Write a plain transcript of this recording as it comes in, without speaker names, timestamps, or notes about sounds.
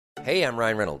Hey, I'm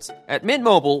Ryan Reynolds. At Mint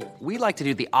Mobile, we like to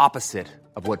do the opposite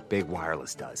of what Big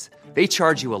Wireless does. They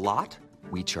charge you a lot,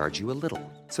 we charge you a little.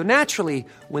 So naturally,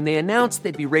 when they announced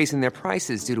they'd be raising their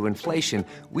prices due to inflation,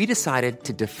 we decided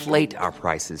to deflate our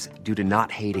prices due to not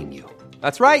hating you.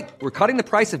 That's right. We're cutting the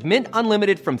price of Mint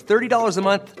Unlimited from $30 a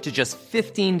month to just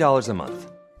 $15 a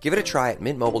month. Give it a try at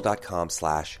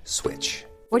mintmobile.com/switch.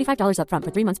 $45 up front for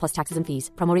 3 months plus taxes and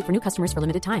fees. Promo rate for new customers for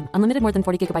limited time. Unlimited more than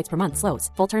 40 gigabytes per month. Slows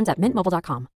full terms at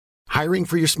mintmobile.com. Hiring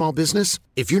for your small business?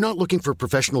 If you're not looking for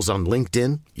professionals on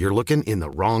LinkedIn, you're looking in the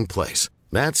wrong place.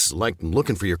 That's like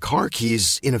looking for your car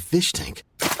keys in a fish tank.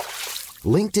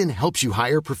 LinkedIn helps you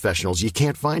hire professionals you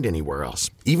can't find anywhere else,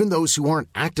 even those who aren't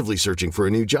actively searching for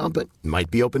a new job but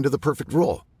might be open to the perfect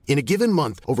role. In a given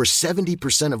month, over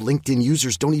 70% of LinkedIn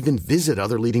users don't even visit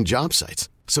other leading job sites.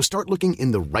 So start looking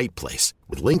in the right place.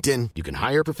 With LinkedIn, you can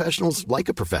hire professionals like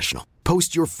a professional.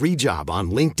 Post your free job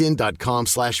on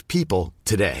linkedin.com/people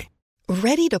today.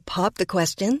 Ready to pop the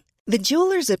question? The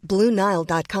jewelers at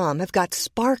BlueNile.com have got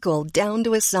sparkle down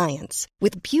to a science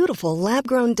with beautiful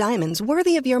lab-grown diamonds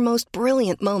worthy of your most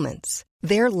brilliant moments.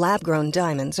 Their lab-grown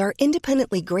diamonds are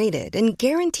independently graded and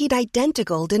guaranteed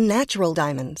identical to natural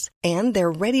diamonds, and they're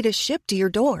ready to ship to your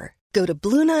door. Go to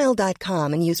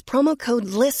BlueNile.com and use promo code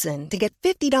LISTEN to get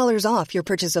 $50 off your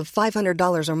purchase of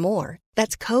 $500 or more.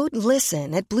 That's code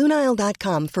LISTEN at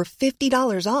BlueNile.com for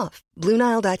 $50 off.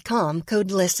 BlueNile.com,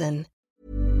 code LISTEN.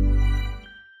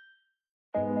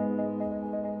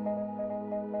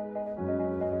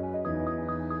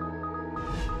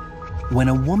 When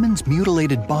a woman's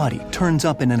mutilated body turns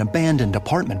up in an abandoned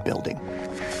apartment building.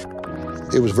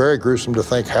 It was very gruesome to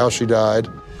think how she died.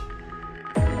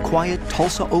 Quiet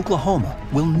Tulsa, Oklahoma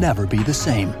will never be the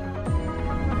same.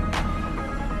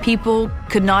 People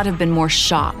could not have been more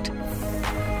shocked.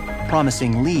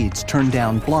 Promising leads turn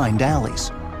down blind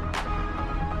alleys.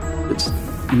 It's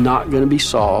not going to be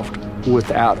solved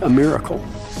without a miracle.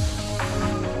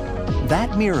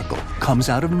 That miracle comes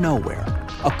out of nowhere,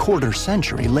 a quarter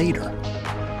century later.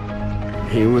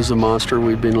 He was the monster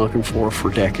we've been looking for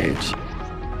decades.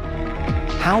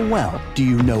 How well do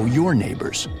you know your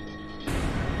neighbors?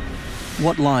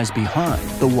 What lies behind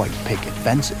the white picket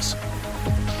fences?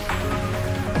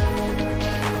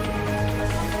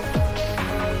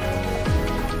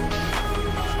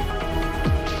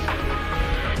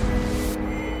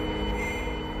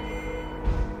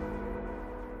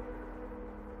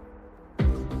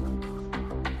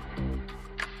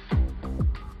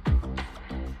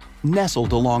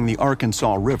 Nestled along the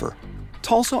Arkansas River,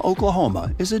 Tulsa,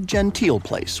 Oklahoma is a genteel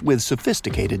place with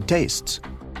sophisticated tastes.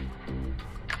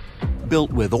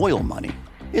 Built with oil money,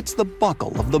 it's the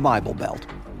buckle of the Bible Belt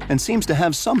and seems to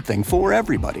have something for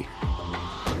everybody.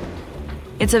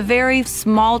 It's a very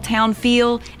small town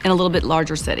feel in a little bit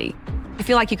larger city. You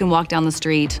feel like you can walk down the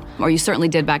street, or you certainly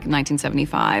did back in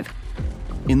 1975.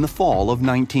 In the fall of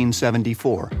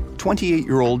 1974,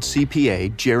 28-year-old CPA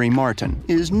Jerry Martin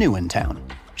is new in town.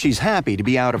 She's happy to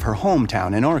be out of her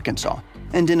hometown in Arkansas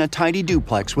and in a tidy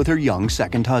duplex with her young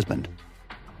second husband.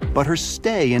 But her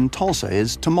stay in Tulsa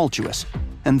is tumultuous,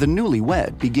 and the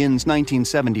newlywed begins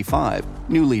 1975,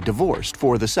 newly divorced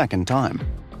for the second time.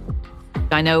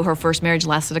 I know her first marriage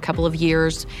lasted a couple of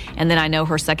years, and then I know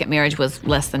her second marriage was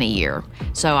less than a year.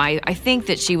 So I think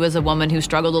that she was a woman who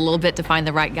struggled a little bit to find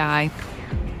the right guy.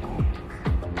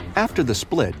 After the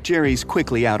split, Jerry's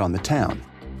quickly out on the town.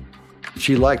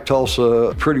 She liked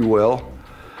Tulsa pretty well.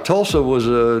 Tulsa was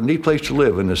a neat place to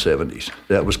live in the 70s.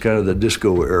 That was kind of the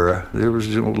disco era. There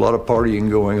was a lot of partying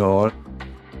going on.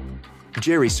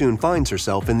 Jerry soon finds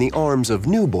herself in the arms of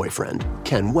new boyfriend,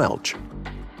 Ken Welch.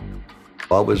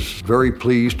 I was very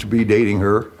pleased to be dating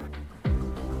her.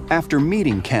 After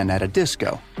meeting Ken at a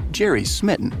disco, Jerry's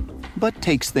smitten, but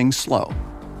takes things slow.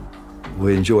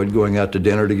 We enjoyed going out to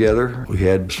dinner together. We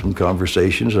had some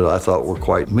conversations that I thought were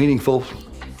quite meaningful.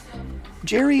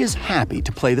 Jerry is happy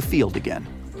to play the field again,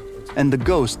 and the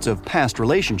ghosts of past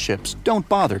relationships don't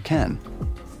bother Ken.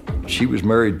 She was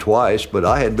married twice, but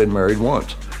I had been married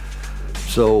once.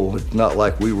 So it's not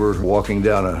like we were walking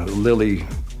down a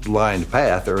lily-lined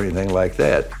path or anything like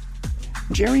that.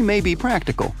 Jerry may be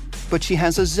practical, but she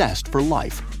has a zest for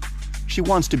life. She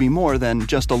wants to be more than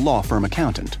just a law firm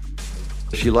accountant.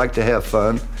 She liked to have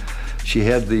fun. She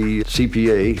had the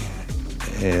CPA,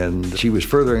 and she was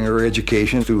furthering her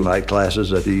education through night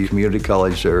classes at the community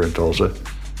college there in Tulsa.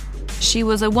 She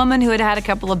was a woman who had had a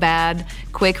couple of bad,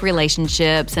 quick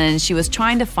relationships, and she was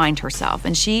trying to find herself,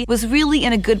 and she was really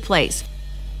in a good place.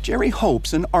 Jerry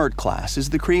hopes an art class is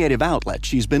the creative outlet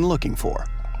she's been looking for,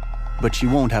 but she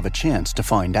won't have a chance to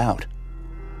find out.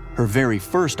 Her very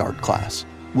first art class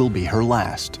will be her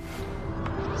last.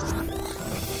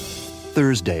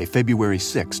 Thursday, February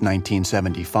 6,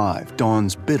 1975,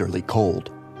 dawns bitterly cold.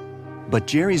 But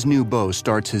Jerry's new beau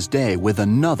starts his day with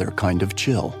another kind of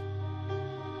chill.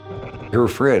 Her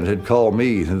friend had called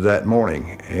me that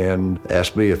morning and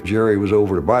asked me if Jerry was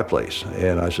over at my place,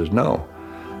 and I said no.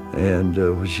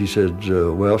 And she said,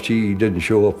 well, she didn't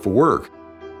show up for work.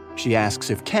 She asks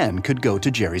if Ken could go to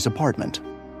Jerry's apartment.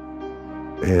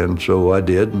 And so I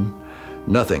did, and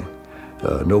nothing.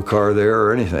 No car there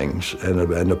or anything,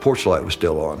 and the porch light was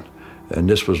still on. And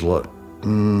this was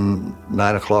 9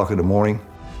 o'clock in the morning.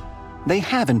 They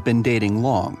haven't been dating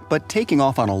long, but taking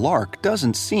off on a lark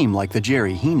doesn't seem like the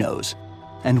Jerry he knows.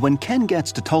 And when Ken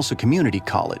gets to Tulsa Community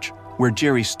College, where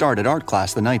Jerry started art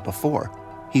class the night before,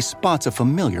 he spots a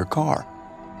familiar car.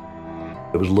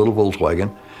 It was a little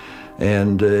Volkswagen,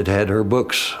 and it had her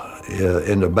books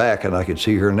in the back, and I could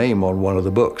see her name on one of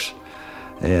the books.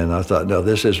 And I thought, no,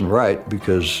 this isn't right,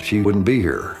 because she wouldn't be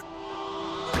here.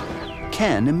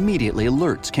 Ken immediately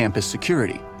alerts campus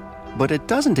security, but it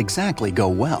doesn't exactly go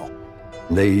well.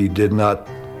 They did not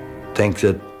think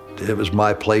that it was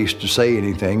my place to say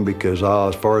anything because,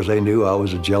 as far as they knew, I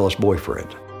was a jealous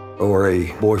boyfriend or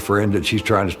a boyfriend that she's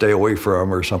trying to stay away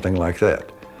from or something like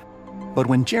that. But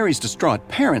when Jerry's distraught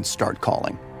parents start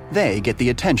calling, they get the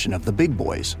attention of the big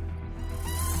boys.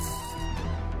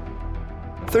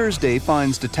 Thursday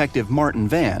finds Detective Martin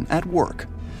Van at work,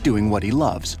 doing what he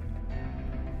loves.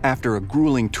 After a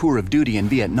grueling tour of duty in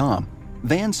Vietnam,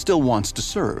 Van still wants to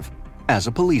serve as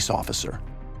a police officer.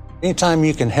 Anytime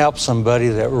you can help somebody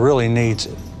that really needs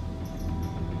it,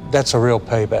 that's a real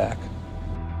payback.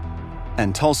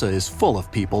 And Tulsa is full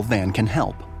of people Van can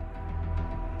help.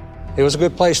 It was a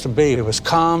good place to be. It was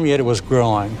calm, yet it was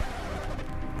growing.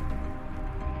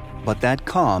 But that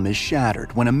calm is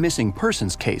shattered when a missing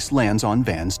persons case lands on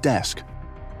Van's desk.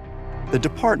 The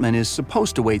department is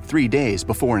supposed to wait 3 days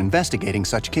before investigating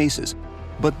such cases,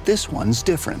 but this one's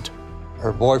different.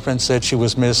 Her boyfriend said she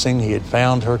was missing. He had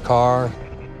found her car.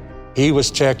 He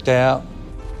was checked out.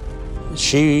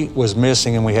 She was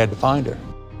missing, and we had to find her.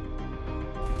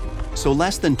 So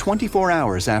less than 24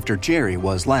 hours after Jerry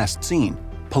was last seen,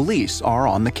 police are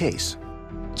on the case.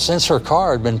 Since her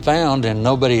car had been found and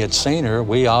nobody had seen her,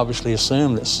 we obviously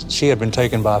assumed that she had been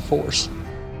taken by force.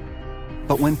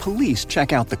 But when police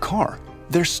check out the car,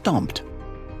 they're stumped.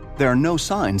 There are no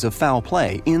signs of foul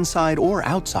play inside or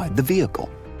outside the vehicle.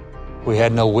 We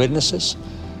had no witnesses.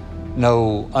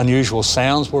 No unusual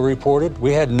sounds were reported.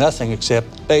 We had nothing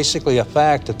except basically a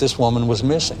fact that this woman was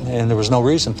missing, and there was no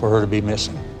reason for her to be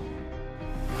missing.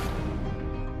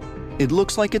 It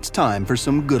looks like it's time for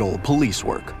some good old police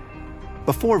work.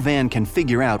 Before Van can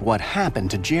figure out what happened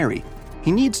to Jerry,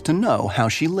 he needs to know how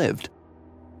she lived.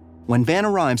 When Van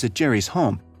arrives at Jerry's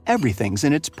home, everything's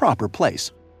in its proper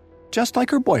place, just like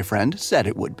her boyfriend said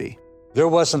it would be. There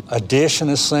wasn't a dish in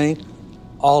the sink.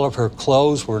 All of her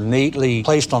clothes were neatly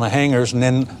placed on the hangers, and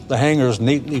then the hangers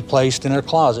neatly placed in her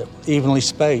closet, evenly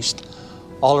spaced.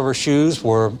 All of her shoes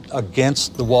were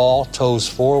against the wall, toes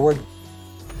forward.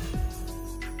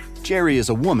 Jerry is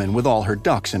a woman with all her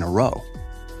ducks in a row.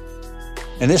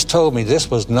 And this told me this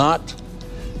was not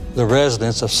the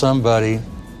residence of somebody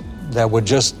that would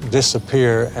just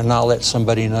disappear and not let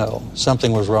somebody know.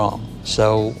 Something was wrong.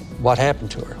 So what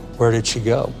happened to her? Where did she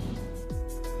go?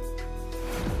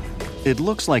 It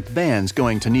looks like Van's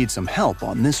going to need some help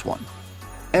on this one.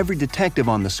 Every detective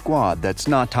on the squad that's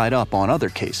not tied up on other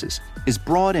cases is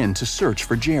brought in to search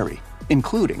for Jerry,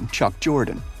 including Chuck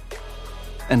Jordan.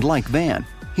 And like Van,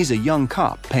 he's a young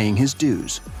cop paying his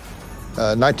dues.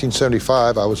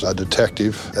 1975, I was a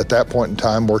detective at that point in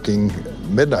time, working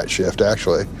midnight shift,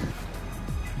 actually.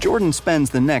 Jordan spends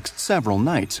the next several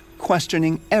nights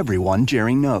questioning everyone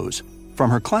Jerry knows, from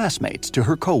her classmates to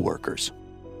her coworkers.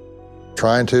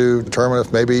 Trying to determine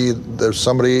if maybe there's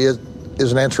somebody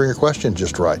isn't answering your question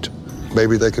just right.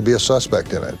 Maybe they could be a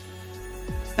suspect in it.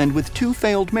 And with 2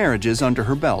 failed marriages under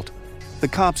her belt, the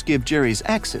cops give Jerry's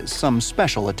exes some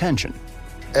special attention.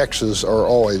 Exes are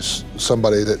always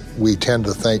somebody that we tend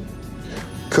to think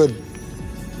could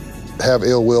have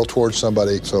ill will towards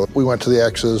somebody. So we went to the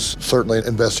exes, certainly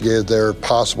investigated their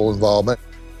possible involvement.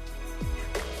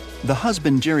 The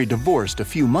husband Jerry divorced a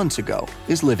few months ago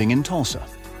is living in Tulsa.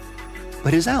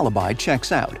 But his alibi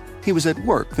checks out. He was at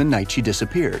work the night she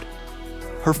disappeared.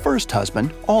 Her first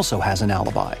husband also has an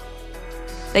alibi.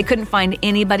 They couldn't find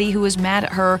anybody who was mad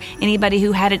at her, anybody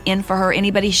who had it in for her,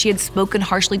 anybody she had spoken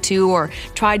harshly to or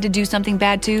tried to do something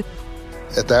bad to.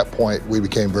 At that point, we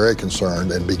became very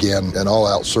concerned and began an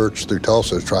all-out search through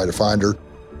Tulsa to try to find her.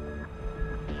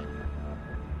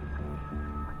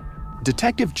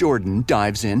 Detective Jordan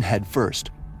dives in head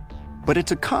first. But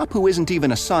it's a cop who isn't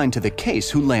even assigned to the case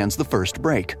who lands the first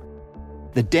break.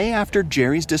 The day after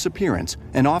Jerry's disappearance,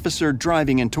 an officer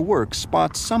driving into work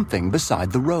spots something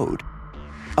beside the road.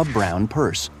 A brown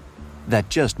purse that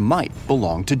just might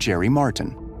belong to Jerry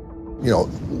Martin. You know,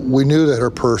 we knew that her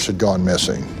purse had gone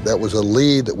missing. That was a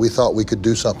lead that we thought we could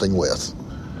do something with.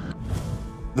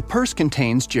 The purse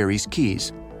contains Jerry's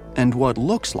keys and what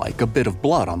looks like a bit of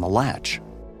blood on the latch.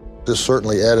 This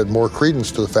certainly added more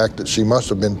credence to the fact that she must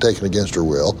have been taken against her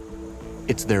will.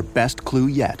 It's their best clue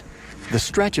yet. The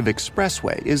stretch of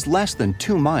expressway is less than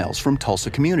 2 miles from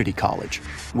Tulsa Community College,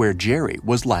 where Jerry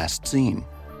was last seen.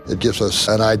 It gives us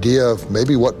an idea of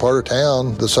maybe what part of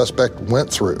town the suspect went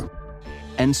through.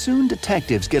 And soon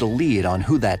detectives get a lead on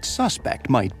who that suspect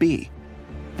might be.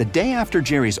 The day after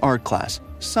Jerry's art class,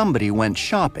 somebody went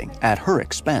shopping at her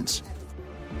expense.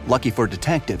 Lucky for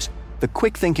detectives, the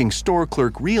quick-thinking store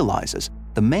clerk realizes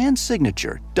the man's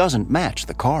signature doesn't match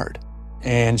the card.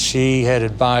 And she had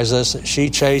advised us that she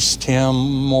chased him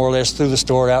more or less through the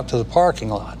store out to the parking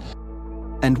lot.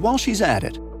 And while she's at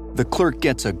it, the clerk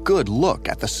gets a good look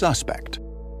at the suspect.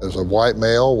 As a white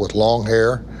male with long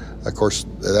hair, of course,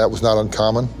 that was not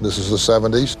uncommon. This is the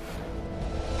 70s.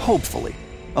 Hopefully,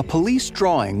 a police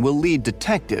drawing will lead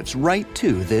detectives right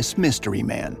to this mystery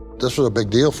man. This was a big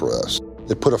deal for us.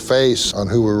 It put a face on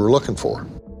who we were looking for.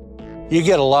 You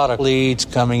get a lot of leads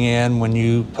coming in when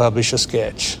you publish a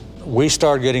sketch. We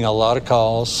started getting a lot of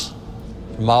calls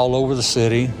from all over the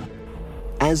city.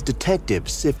 As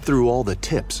detectives sift through all the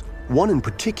tips, one in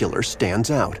particular stands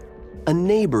out. A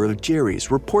neighbor of Jerry's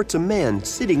reports a man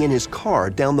sitting in his car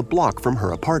down the block from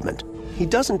her apartment. He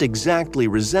doesn't exactly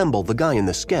resemble the guy in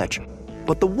the sketch,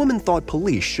 but the woman thought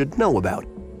police should know about.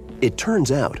 It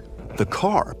turns out the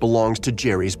car belongs to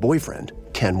Jerry's boyfriend,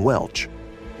 Ken Welch.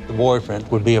 The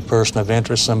boyfriend would be a person of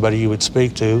interest, somebody you would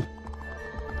speak to.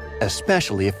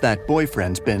 Especially if that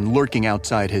boyfriend's been lurking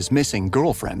outside his missing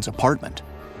girlfriend's apartment,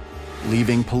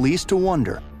 leaving police to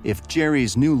wonder if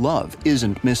Jerry's new love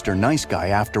isn't Mr. Nice Guy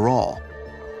after all.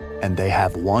 And they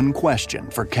have one question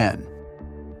for Ken.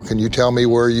 Can you tell me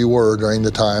where you were during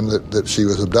the time that she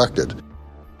was abducted?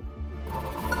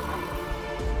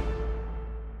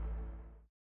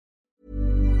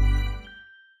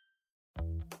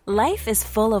 Life is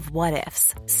full of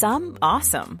what-ifs. Some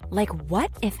awesome, like what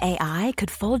if AI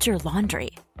could fold your laundry?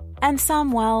 And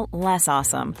some, well, less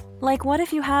awesome, like what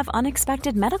if you have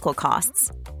unexpected medical costs?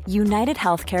 United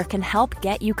Healthcare can help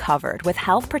get you covered with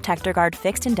Health Protector Guard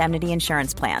fixed indemnity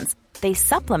insurance plans. They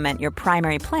supplement your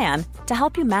primary plan to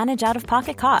help you manage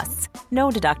out-of-pocket costs. No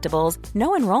deductibles,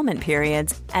 no enrollment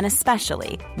periods, and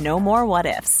especially no more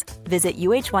what-ifs. Visit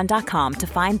uh1.com to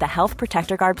find the Health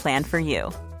Protector Guard plan for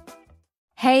you.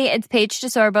 Hey, it's Paige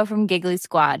DeSorbo from Giggly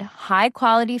Squad. High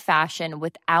quality fashion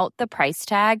without the price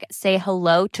tag. Say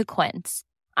hello to Quince.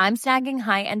 I'm snagging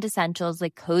high-end essentials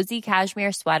like cozy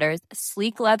cashmere sweaters,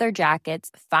 sleek leather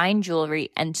jackets, fine jewelry,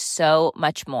 and so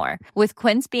much more. With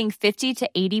Quince being 50 to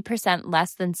 80%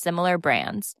 less than similar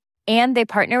brands. And they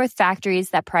partner with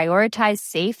factories that prioritize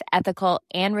safe, ethical,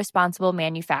 and responsible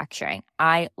manufacturing.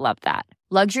 I love that.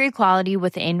 Luxury quality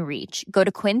within reach. Go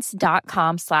to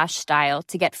quince.com/style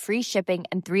to get free shipping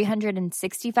and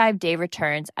 365-day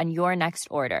returns on your next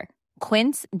order.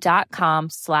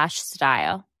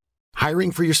 Quince.com/style.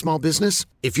 Hiring for your small business?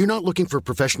 If you're not looking for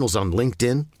professionals on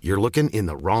LinkedIn, you're looking in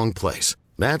the wrong place.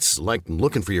 That's like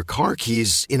looking for your car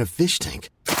keys in a fish tank.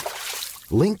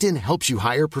 LinkedIn helps you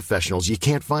hire professionals you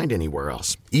can't find anywhere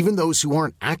else, even those who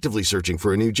aren't actively searching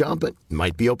for a new job but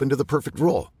might be open to the perfect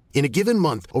role. In a given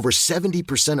month, over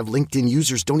 70% of LinkedIn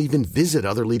users don't even visit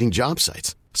other leading job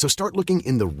sites. So start looking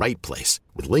in the right place.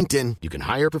 With LinkedIn, you can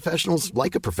hire professionals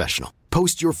like a professional.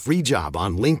 Post your free job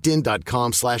on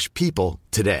linkedin.com/people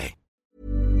today.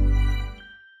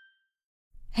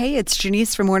 Hey, it's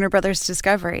Janice from Warner Brothers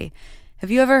Discovery. Have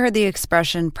you ever heard the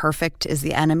expression, perfect is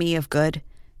the enemy of good?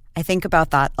 I think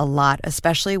about that a lot,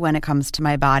 especially when it comes to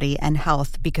my body and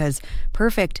health, because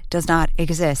perfect does not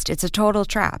exist. It's a total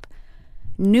trap.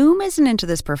 Noom isn't into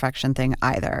this perfection thing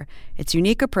either. Its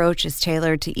unique approach is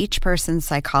tailored to each person's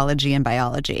psychology and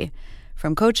biology.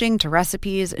 From coaching to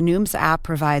recipes, Noom's app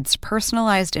provides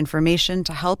personalized information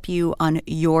to help you on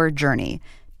your journey,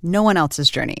 no one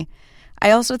else's journey. I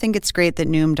also think it's great that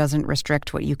Noom doesn't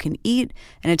restrict what you can eat,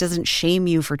 and it doesn't shame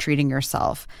you for treating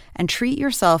yourself. And treat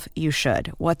yourself you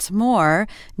should. What's more,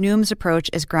 Noom's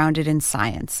approach is grounded in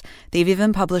science. They've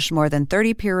even published more than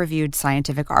 30 peer-reviewed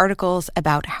scientific articles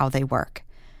about how they work.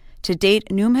 To date,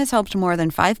 Noom has helped more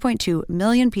than 5.2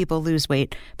 million people lose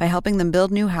weight by helping them build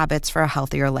new habits for a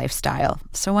healthier lifestyle.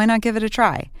 So why not give it a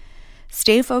try?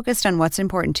 Stay focused on what's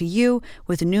important to you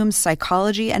with Noom's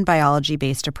psychology and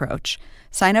biology-based approach.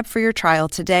 Sign up for your trial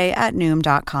today at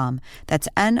Noom.com. That's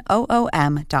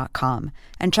Noom.com.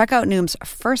 And check out Noom's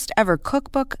first ever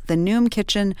cookbook, The Noom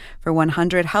Kitchen, for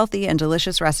 100 healthy and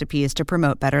delicious recipes to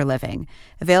promote better living.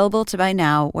 Available to buy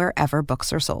now wherever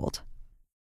books are sold.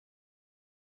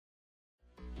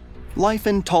 Life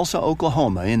in Tulsa,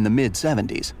 Oklahoma in the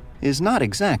mid-'70s is not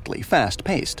exactly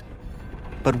fast-paced.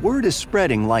 But word is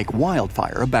spreading like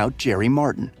wildfire about Jerry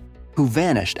Martin, who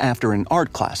vanished after an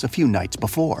art class a few nights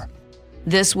before.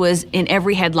 This was in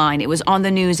every headline. It was on the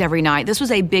news every night. This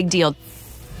was a big deal.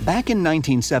 Back in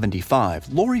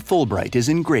 1975, Lori Fulbright is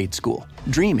in grade school,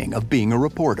 dreaming of being a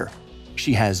reporter.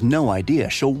 She has no idea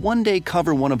she'll one day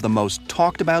cover one of the most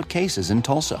talked about cases in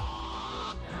Tulsa.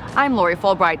 I'm Lori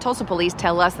Fulbright. Tulsa police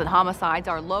tell us that homicides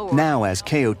are lower. Now, as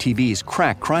KOTV's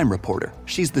crack crime reporter,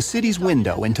 she's the city's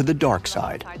window into the dark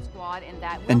side.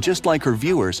 And just like her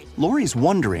viewers, Lori's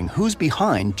wondering who's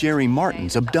behind Jerry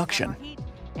Martin's abduction.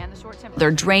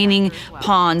 They're draining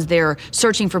ponds. They're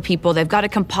searching for people. They've got a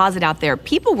composite out there.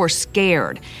 People were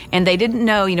scared, and they didn't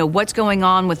know, what's going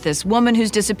on with this woman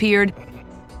who's disappeared.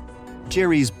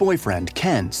 Jerry's boyfriend,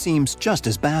 Ken, seems just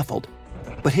as baffled.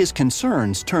 But his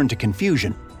concerns turn to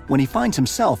confusion when he finds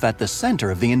himself at the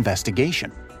center of the investigation.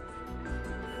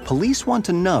 Police want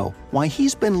to know why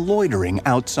he's been loitering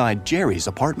outside Jerry's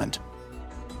apartment.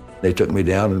 They took me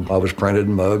down and I was printed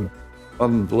and mugged.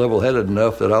 I'm level-headed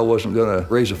enough that I wasn't going to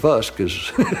raise a fuss,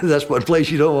 because that's one place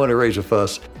you don't want to raise a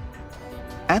fuss.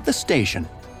 At the station,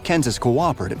 Ken's as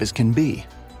cooperative as can be.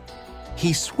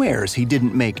 He swears he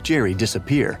didn't make Jerry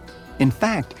disappear. In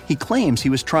fact, he claims he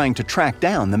was trying to track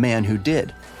down the man who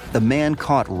did. The man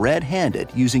caught red-handed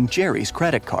using Jerry's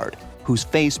credit card, whose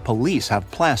face police have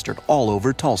plastered all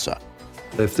over Tulsa.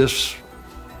 If this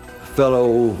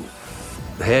fellow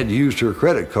had used her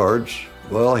credit cards,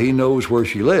 well, he knows where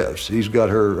she lives. He's got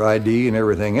her ID and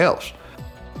everything else.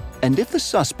 And if the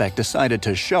suspect decided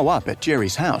to show up at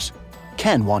Jerry's house,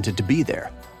 Ken wanted to be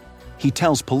there. He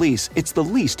tells police it's the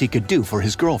least he could do for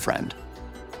his girlfriend.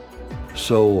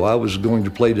 So I was going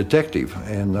to play detective,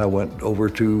 and I went over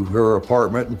to her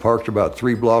apartment and parked about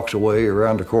 3 blocks away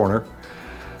around the corner.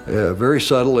 Very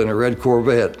subtle in a red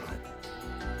Corvette.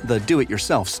 The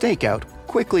do-it-yourself stakeout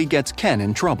quickly gets Ken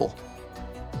in trouble.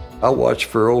 I watched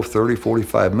for 30,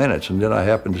 45 minutes, and then I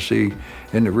happened to see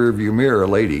in the rearview mirror a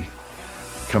lady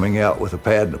coming out with a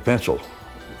pad and a pencil,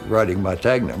 writing my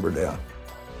tag number down.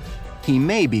 He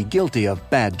may be guilty of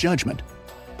bad judgment,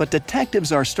 but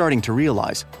detectives are starting to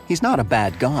realize he's not a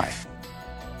bad guy.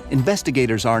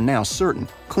 Investigators are now certain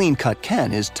clean-cut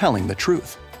Ken is telling the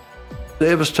truth.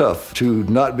 It was tough to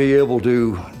not be able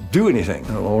to do anything.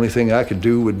 The only thing I could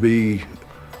do would be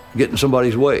get in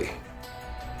somebody's way.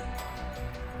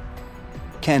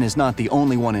 Ken is not the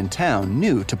only one in town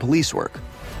new to police work.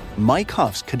 Mike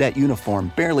Huff's cadet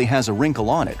uniform barely has a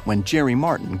wrinkle on it when Jerry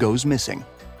Martin goes missing.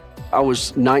 I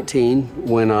was 19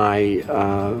 when I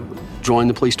joined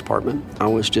the police department. I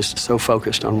was just so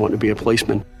focused on wanting to be a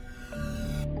policeman.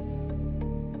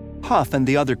 Huff and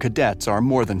the other cadets are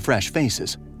more than fresh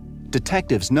faces.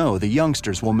 Detectives know the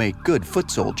youngsters will make good foot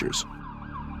soldiers.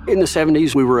 In the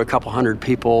 70s, we were a couple hundred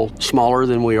people smaller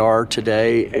than we are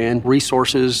today, and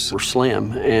resources were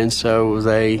slim, and so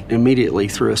they immediately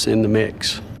threw us in the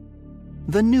mix.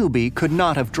 The newbie could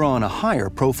not have drawn a higher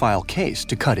profile case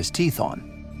to cut his teeth on.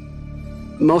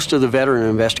 Most of the veteran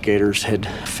investigators had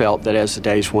felt that as the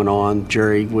days went on,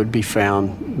 Jerry would be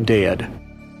found dead.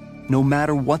 No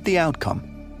matter what the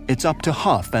outcome, it's up to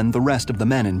Huff and the rest of the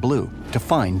men in blue to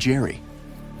find Jerry.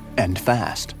 And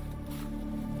fast.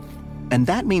 And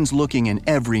that means looking in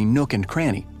every nook and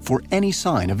cranny for any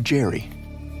sign of Jerry.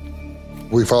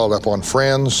 We followed up on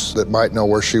friends that might know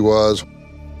where she was.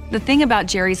 The thing about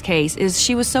Jerry's case is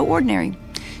she was so ordinary.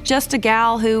 Just a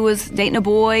gal who was dating a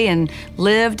boy and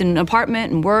lived in an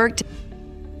apartment and worked.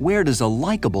 Where does a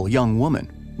likable young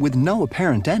woman with no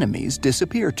apparent enemies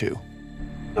disappear to?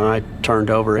 I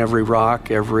turned over every rock,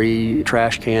 every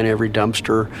trash can, every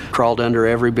dumpster, crawled under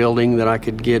every building that I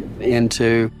could get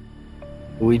into.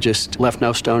 We just left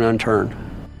no stone unturned.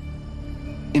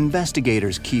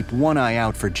 Investigators keep one eye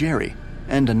out for Jerry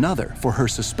and another for her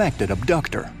suspected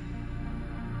abductor.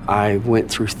 I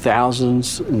went through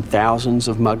thousands and thousands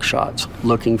of mugshots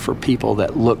looking for people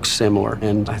that looked similar,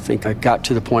 and I think I got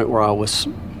to the point where I was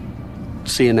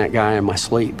seeing that guy in my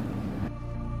sleep.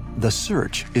 The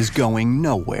search is going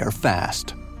nowhere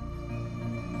fast.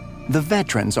 The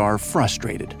veterans are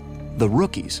frustrated, the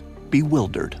rookies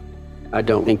bewildered. I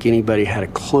don't think anybody had a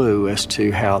clue as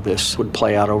to how this would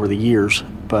play out over the years,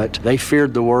 but they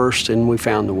feared the worst and we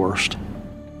found the worst.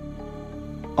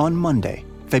 On Monday,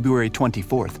 February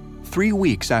 24th, 3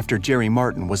 weeks after Jerry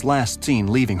Martin was last seen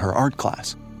leaving her art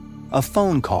class, a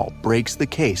phone call breaks the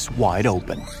case wide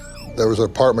open. There was an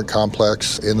apartment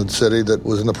complex in the city that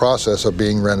was in the process of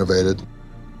being renovated,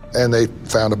 and they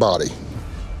found a body.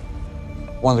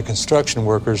 One of the construction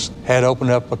workers had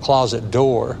opened up a closet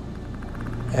door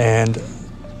and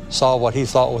saw what he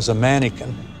thought was a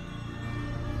mannequin.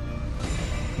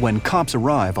 When cops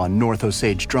arrive on North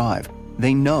Osage Drive,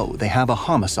 they know they have a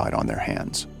homicide on their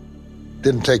hands.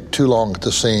 Didn't take too long at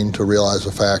the scene to realize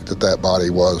the fact that that body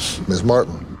was Ms.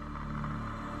 Martin.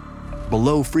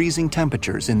 Below freezing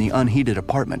temperatures in the unheated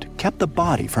apartment kept the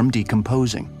body from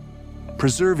decomposing,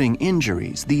 preserving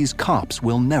injuries these cops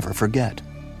will never forget.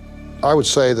 I would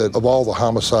say that of all the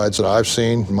homicides that I've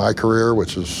seen in my career,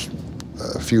 which is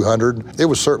a few hundred, it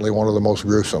was certainly one of the most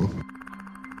gruesome.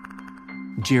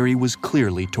 Jerry was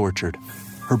clearly tortured,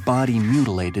 her body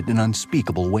mutilated in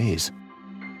unspeakable ways.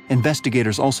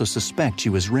 Investigators also suspect she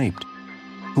was raped.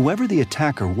 Whoever the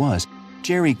attacker was,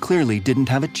 Jerry clearly didn't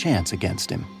have a chance against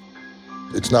him.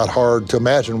 It's not hard to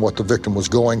imagine what the victim was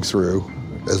going through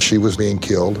as she was being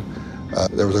killed.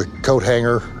 There was a coat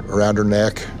hanger around her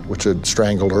neck, which had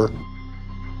strangled her.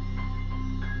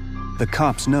 The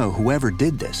cops know whoever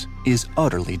did this is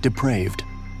utterly depraved.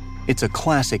 It's a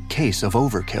classic case of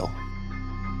overkill.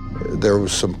 There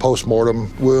was some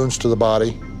post-mortem wounds to the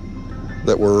body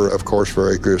that were, of course,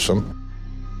 very gruesome.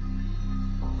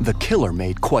 The killer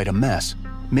made quite a mess.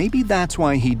 Maybe that's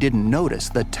why he didn't notice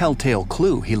the telltale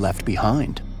clue he left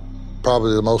behind.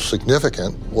 Probably the most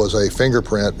significant was a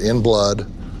fingerprint in blood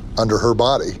under her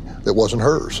body that wasn't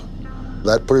hers.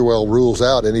 That pretty well rules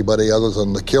out anybody other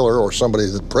than the killer or somebody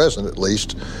that's present, at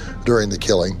least, during the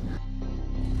killing.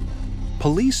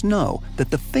 Police know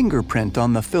that the fingerprint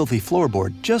on the filthy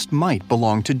floorboard just might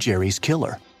belong to Jerry's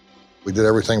killer. We did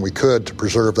everything we could to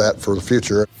preserve that for the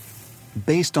future.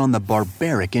 Based on the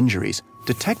barbaric injuries,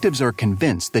 detectives are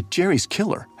convinced that Jerry's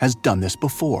killer has done this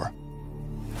before.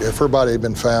 If her body had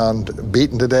been found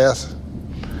beaten to death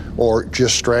or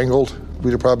just strangled,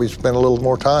 we'd have probably spent a little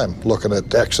more time looking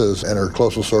at exes and her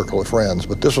closest circle of friends.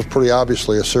 But this was pretty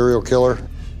obviously a serial killer.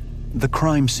 The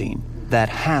crime scene, that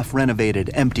half-renovated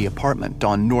empty apartment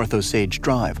on North Osage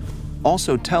Drive,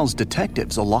 also tells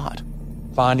detectives a lot.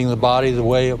 Finding the body the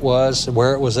way it was,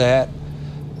 where it was at,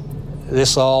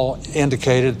 this all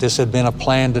indicated this had been a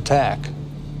planned attack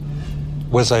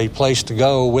with a place to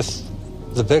go with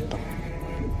the victim.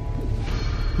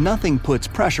 Nothing puts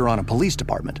pressure on a police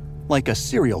department like a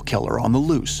serial killer on the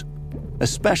loose,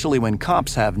 especially when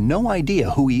cops have no idea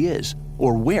who he is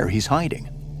or where he's hiding.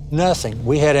 Nothing.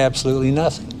 We had absolutely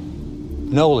nothing.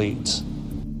 No leads.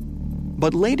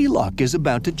 But Lady Luck is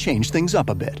about to change things up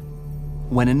a bit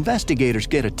when investigators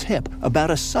get a tip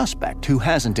about a suspect who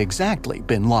hasn't exactly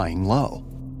been lying low.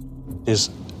 His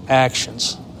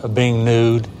actions of being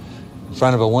nude in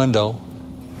front of a window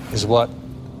is what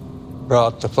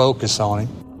brought the focus on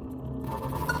him.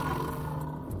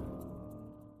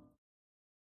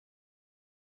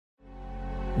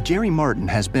 Jerry Martin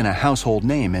has been a household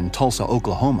name in Tulsa,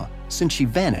 Oklahoma, since she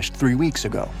vanished 3 weeks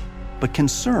ago. But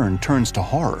concern turns to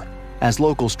horror as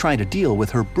locals try to deal with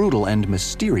her brutal and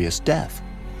mysterious death.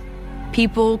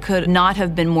 People could not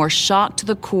have been more shocked to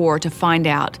the core to find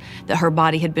out that her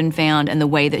body had been found and the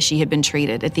way that she had been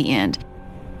treated at the end.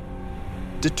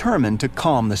 Determined to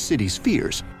calm the city's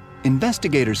fears,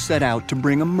 investigators set out to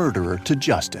bring a murderer to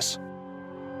justice.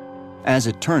 As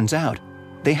it turns out,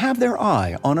 they have their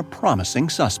eye on a promising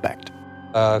suspect.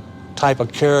 A type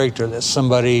of character that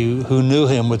somebody who knew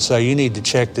him would say, you need to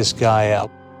check this guy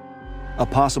out. A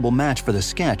possible match for the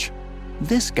sketch,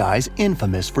 this guy's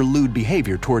infamous for lewd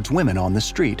behavior towards women on the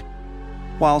street,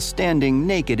 while standing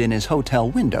naked in his hotel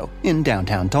window in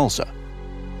downtown Tulsa.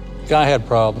 The guy had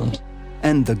problems.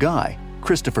 And the guy,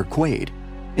 Christopher Quaid,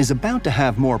 is about to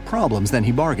have more problems than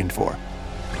he bargained for.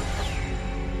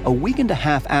 A week and a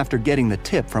half after getting the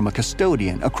tip from a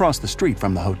custodian across the street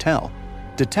from the hotel,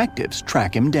 detectives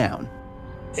track him down.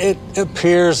 It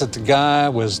appears that the guy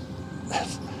was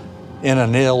in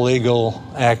an illegal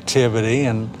activity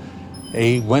and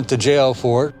he went to jail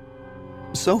for it.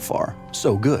 So far,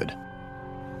 so good.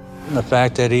 And the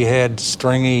fact that he had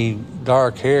stringy,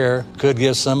 dark hair could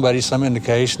give somebody some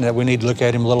indication that we need to look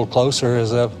at him a little closer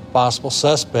as a possible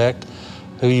suspect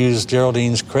who used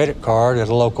Geraldine's credit card at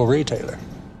a local retailer.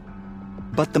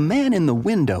 But the man in the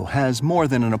window has more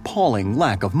than an appalling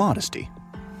lack of modesty.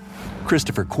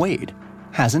 Christopher Quaid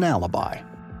has an alibi.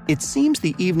 It seems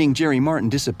the evening Jerry Martin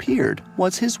disappeared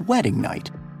was his wedding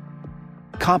night.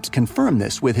 Cops confirm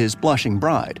this with his blushing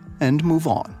bride and move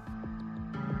on.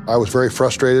 I was very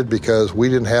frustrated because we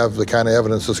didn't have the kind of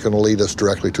evidence that's going to lead us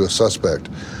directly to a suspect.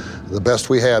 The best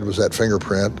we had was that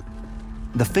fingerprint.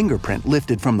 The fingerprint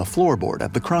lifted from the floorboard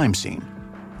at the crime scene.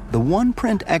 The one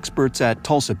print experts at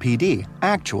Tulsa PD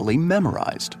actually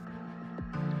memorized.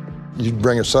 You'd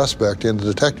bring a suspect into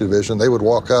the detective division, they would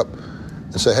walk up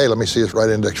and say, hey, let me see his right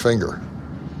index finger.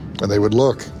 And they would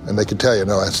look, and they could tell you,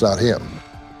 no, that's not him.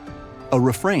 A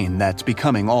refrain that's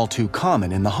becoming all too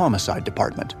common in the homicide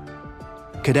department.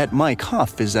 Cadet Mike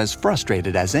Huff is as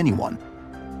frustrated as anyone.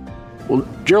 Well,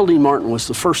 Geraldine Martin was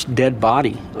the first dead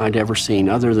body I'd ever seen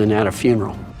other than at a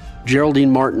funeral.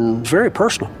 Geraldine Martin was very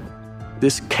personal.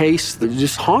 This case that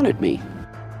just haunted me.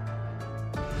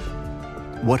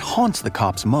 What haunts the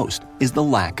cops most is the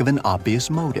lack of an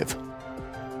obvious motive.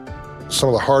 Some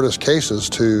of the hardest cases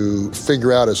to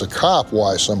figure out as a cop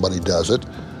why somebody does it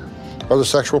are the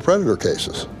sexual predator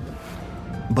cases.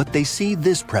 But they see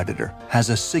this predator has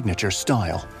a signature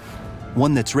style,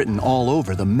 one that's written all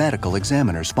over the medical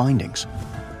examiner's findings.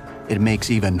 It makes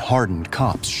even hardened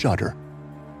cops shudder.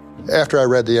 After I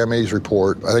read the ME's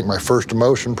report, I think my first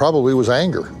emotion probably was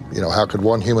anger. You know, how could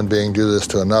one human being do this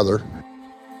to another?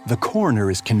 The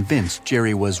coroner is convinced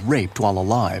Jerry was raped while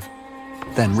alive,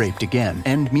 then raped again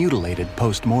and mutilated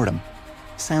post-mortem.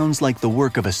 Sounds like the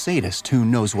work of a sadist who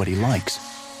knows what he likes.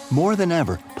 More than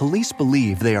ever, police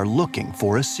believe they are looking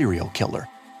for a serial killer.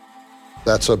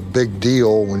 That's a big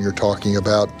deal when you're talking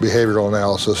about behavioral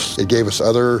analysis. It gave us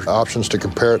other options to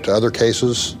compare it to other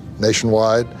cases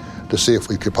nationwide to see if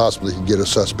we could possibly get a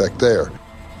suspect there.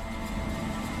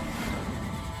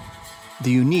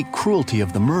 The unique cruelty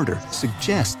of the murder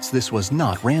suggests this was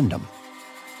not random.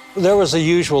 There was a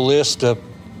usual list of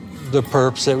the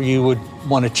perps that you would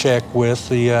want to check with,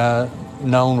 the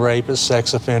known rapists,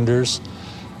 sex offenders,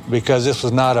 because this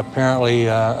was not apparently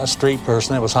a street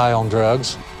person that was high on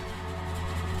drugs.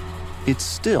 It's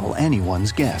still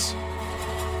anyone's guess.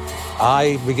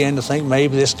 I began to think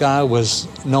maybe this guy was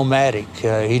nomadic.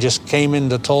 He just came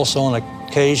into Tulsa on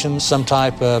occasion, some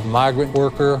type of migrant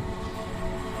worker,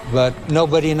 but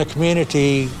nobody in the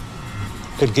community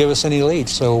could give us any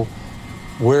leads. So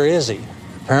where is he?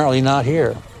 Apparently not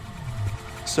here.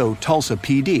 So Tulsa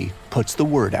PD puts the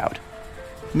word out.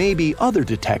 Maybe other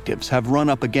detectives have run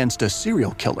up against a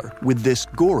serial killer with this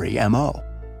gory MO.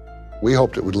 We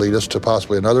hoped it would lead us to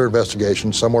possibly another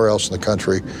investigation somewhere else in the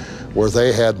country where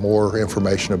they had more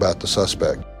information about the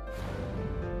suspect.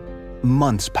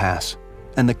 Months pass,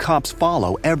 and the cops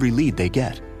follow every lead they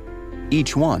get.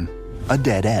 Each one a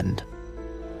dead end.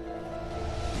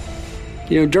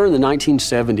 You know, during the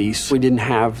 1970s, we didn't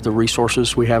have the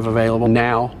resources we have available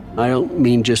now. I don't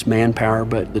mean just manpower,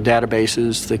 but the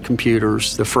databases, the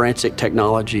computers, the forensic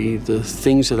technology, the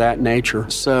things of that nature.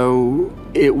 So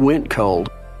it went cold.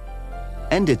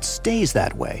 And it stays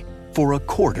that way for a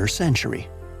quarter century.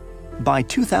 By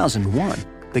 2001,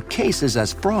 the case is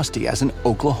as frosty as an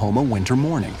Oklahoma winter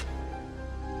morning.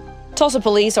 Tulsa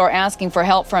police are asking for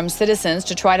help from citizens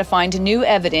to try to find new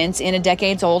evidence in a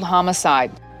decades-old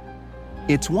homicide.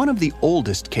 It's one of the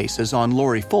oldest cases on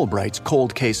Lori Fulbright's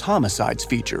Cold Case Homicides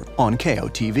feature on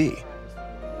KOTV.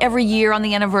 Every year on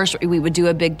the anniversary, we would do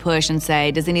a big push and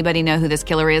say, does anybody know who this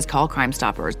killer is? Call Crime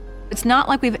Stoppers. It's not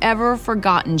like we've ever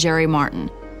forgotten Jerry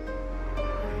Martin.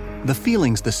 The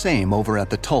feeling's the same over at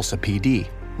the Tulsa PD.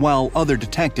 While other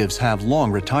detectives have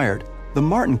long retired, the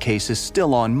Martin case is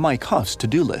still on Mike Huff's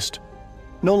to-do list.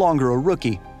 No longer a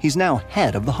rookie, he's now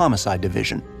head of the homicide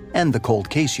division and the cold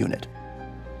case unit.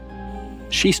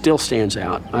 She still stands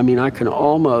out. I mean, I can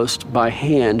almost by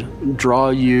hand draw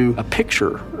you a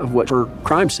picture of what her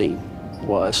crime scene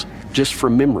was, just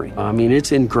from memory. I mean,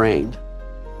 it's ingrained.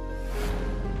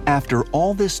 After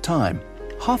all this time,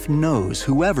 Huff knows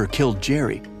whoever killed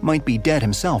Jerry might be dead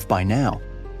himself by now.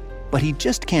 But he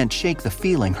just can't shake the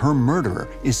feeling her murderer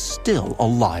is still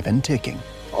alive and ticking.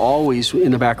 Always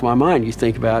in the back of my mind, you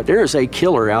think about, there is a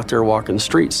killer out there walking the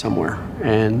streets somewhere,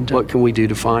 and what can we do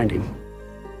to find him?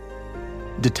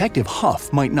 Detective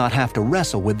Huff might not have to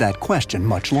wrestle with that question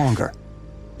much longer.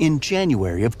 In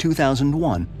January of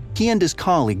 2001, he and his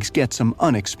colleagues get some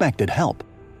unexpected help.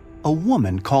 A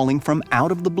woman calling from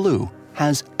out of the blue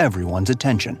has everyone's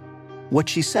attention. What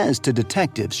she says to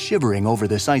detectives shivering over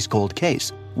this ice-cold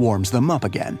case warms them up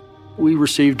again. We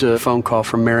received a phone call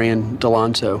from Marion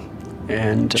DeLonzo,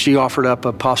 and she offered up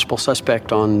a possible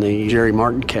suspect on the Jerry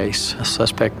Martin case, a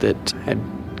suspect that had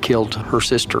killed her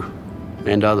sister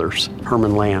and others,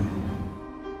 Herman Lamb.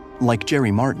 Like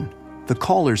Jerry Martin, the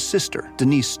caller's sister,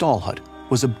 Denise Stallhut,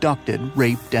 was abducted,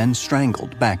 raped, and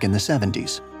strangled back in the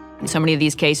 70s. In so many of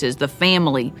these cases, the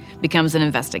family becomes an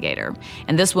investigator.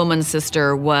 And this woman's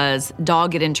sister was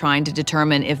dogged in trying to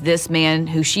determine if this man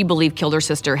who she believed killed her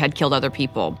sister had killed other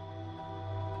people.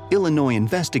 Illinois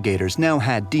investigators now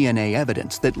had DNA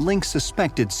evidence that links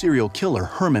suspected serial killer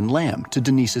Herman Lamb to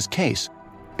Denise's case,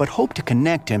 but hoped to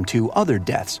connect him to other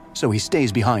deaths so he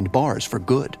stays behind bars for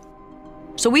good.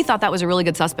 So we thought that was a really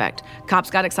good suspect. Cops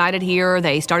got excited here.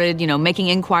 They started, making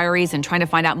inquiries and trying to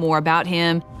find out more about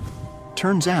him.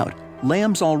 Turns out,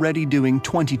 Lamb's already doing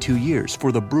 22 years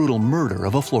for the brutal murder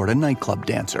of a Florida nightclub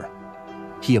dancer.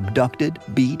 He abducted,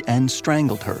 beat, and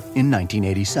strangled her in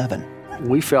 1987.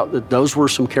 We felt that those were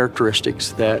some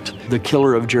characteristics that the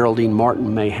killer of Geraldine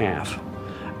Martin may have.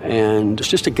 And it's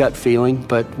just a gut feeling,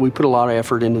 but we put a lot of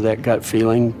effort into that gut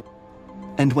feeling.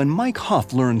 And when Mike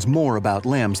Huff learns more about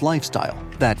Lamb's lifestyle,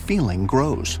 that feeling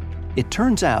grows. It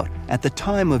turns out, at the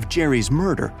time of Jerry's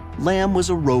murder, Lamb was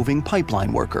a roving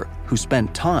pipeline worker who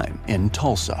spent time in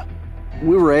Tulsa.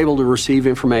 We were able to receive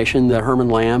information that Herman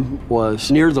Lamb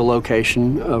was near the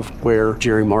location of where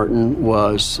Jerry Martin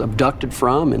was abducted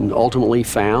from and ultimately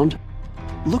found.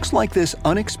 Looks like this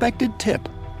unexpected tip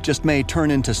just may turn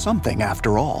into something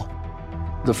after all.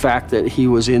 The fact that he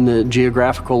was in the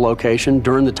geographical location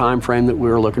during the time frame that we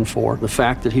were looking for, the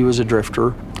fact that he was a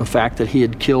drifter, the fact that he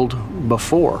had killed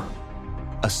before.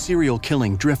 A serial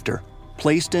killing drifter,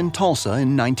 placed in Tulsa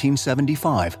in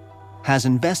 1975, has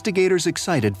investigators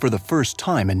excited for the first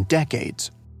time in decades.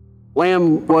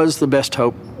 Lamb was the best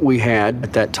hope we had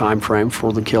at that time frame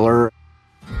for the killer.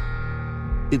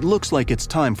 It looks like it's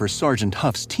time for Sergeant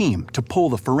Huff's team to pull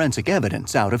the forensic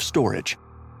evidence out of storage.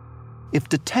 If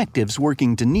detectives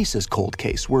working Denise's cold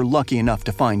case were lucky enough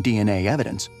to find DNA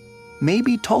evidence,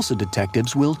 maybe Tulsa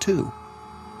detectives will too.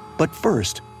 But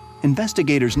first,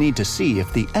 investigators need to see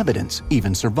if the evidence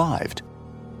even survived.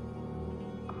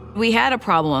 We had a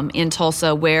problem in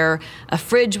Tulsa where a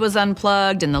fridge was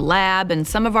unplugged in the lab and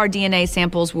some of our DNA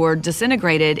samples were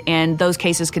disintegrated and those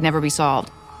cases could never be solved.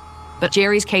 But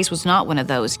Jerry's case was not one of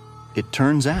those. It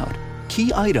turns out,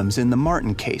 key items in the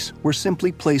Martin case were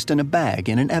simply placed in a bag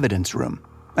in an evidence room,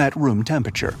 at room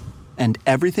temperature, and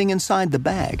everything inside the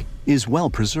bag is well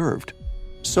preserved.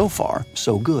 So far,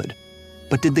 so good.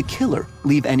 But did the killer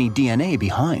leave any DNA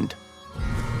behind?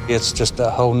 It's just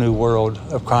a whole new world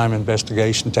of crime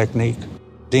investigation technique.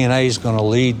 DNA is going to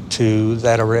lead to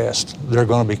that arrest. They're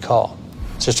going to be caught.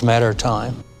 It's just a matter of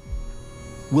time.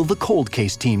 Will the cold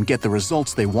case team get the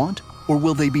results they want, or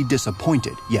will they be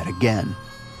disappointed yet again?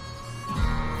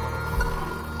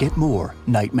 Get more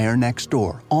Nightmare Next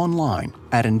Door online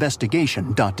at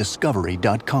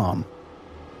investigation.discovery.com.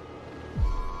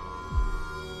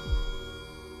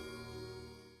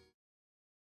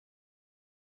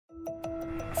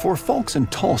 For folks in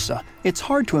Tulsa, it's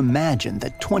hard to imagine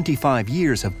that 25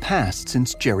 years have passed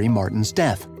since Jerry Martin's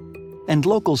death. And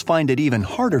locals find it even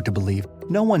harder to believe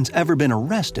no one's ever been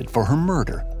arrested for her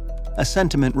murder. A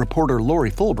sentiment reporter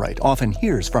Lori Fulbright often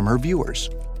hears from her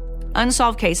viewers.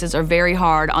 Unsolved cases are very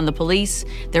hard on the police.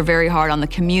 They're very hard on the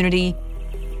community.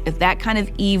 If that kind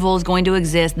of evil is going to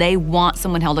exist, they want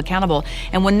someone held accountable.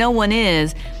 And when no one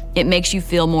is, it makes you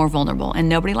feel more vulnerable, and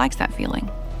nobody likes that feeling.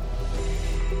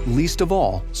 Least of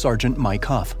all, Sergeant Mike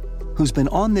Huff, who's been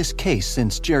on this case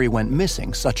since Jerry went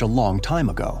missing such a long time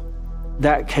ago.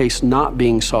 That case not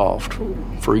being solved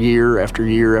for year after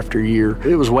year after year,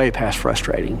 it was way past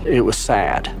frustrating. It was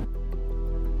sad.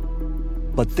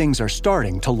 But things are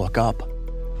starting to look up.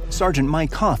 Sergeant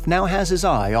Mike Huff now has his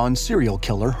eye on serial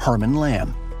killer Herman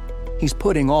Lamb. He's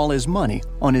putting all his money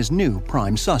on his new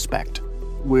prime suspect.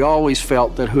 We always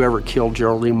felt that whoever killed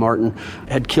Geraldine Martin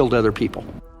had killed other people.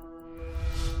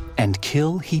 And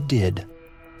kill he did.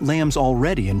 Lamb's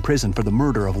already in prison for the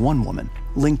murder of one woman,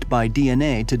 linked by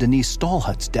DNA to Denise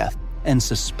Stallhut's death, and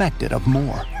suspected of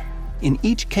more. In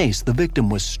each case, the victim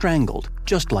was strangled,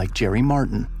 just like Jerry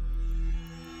Martin.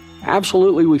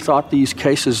 Absolutely, we thought these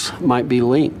cases might be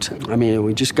linked. I mean,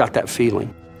 we just got that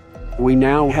feeling. We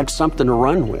now had something to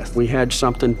run with. We had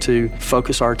something to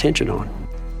focus our attention on.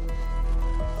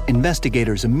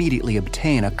 Investigators immediately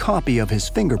obtain a copy of his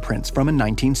fingerprints from a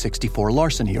 1964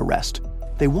 larceny arrest.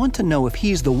 They want to know if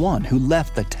he's the one who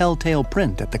left the telltale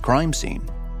print at the crime scene.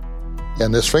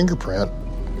 And this fingerprint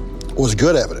was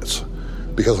good evidence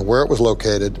because of where it was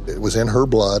located. It was in her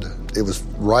blood. It was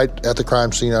right at the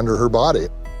crime scene under her body.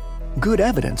 Good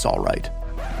evidence, all right.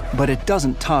 But it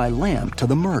doesn't tie Lamb to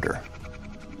the murder.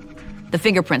 The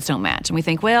fingerprints don't match, and we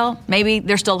think, well, maybe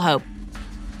there's still hope.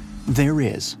 There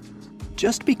is.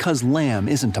 Just because Lamb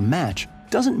isn't a match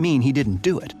doesn't mean he didn't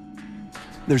do it.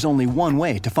 There's only one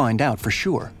way to find out for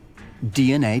sure: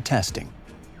 DNA testing.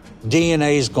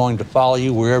 DNA is going to follow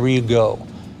you wherever you go.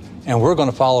 and we're going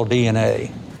to follow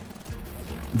DNA.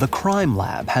 The crime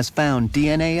lab has found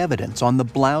DNA evidence on the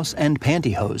blouse and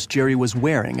pantyhose Jerry was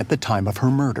wearing at the time of her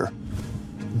murder.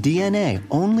 DNA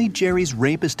only Jerry's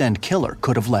rapist and killer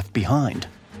could have left behind.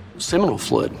 Seminal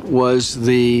fluid was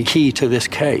the key to this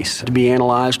case, to be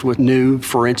analyzed with new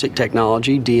forensic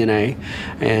technology, DNA,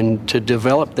 and to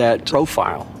develop that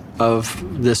profile of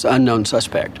this unknown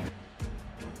suspect.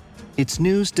 It's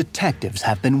news detectives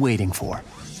have been waiting for.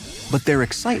 But their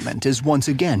excitement is once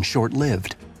again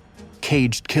short-lived.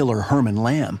 Caged killer Herman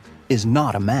Lamb is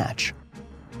not a match.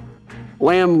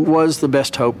 Lamb was the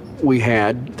best hope we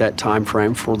had that time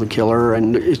frame for the killer,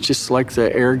 and it's just like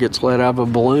the air gets let out of a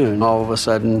balloon. All of a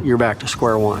sudden, you're back to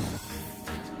square one.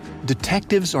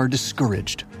 Detectives are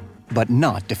discouraged, but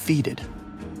not defeated.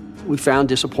 We found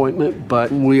disappointment,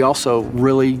 but we also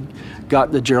really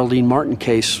got the Geraldine Martin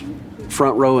case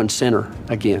front row and center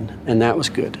again, and that was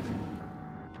good.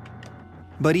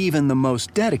 But even the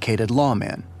most dedicated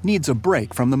lawman needs a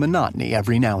break from the monotony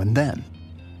every now and then.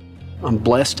 I'm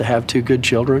blessed to have 2 good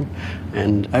children,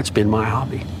 and that's been my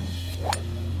hobby.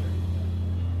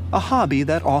 A hobby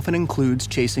that often includes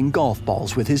chasing golf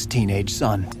balls with his teenage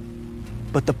son.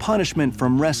 But the punishment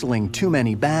from wrestling too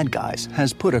many bad guys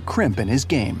has put a crimp in his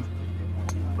game.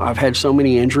 I've had so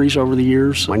many injuries over the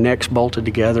years. My neck's bolted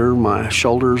together, my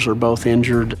shoulders are both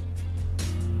injured.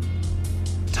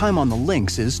 Time on the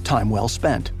links is time well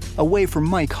spent, a way for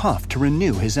Mike Huff to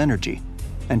renew his energy.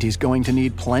 And he's going to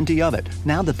need plenty of it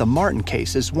now that the Martin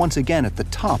case is once again at the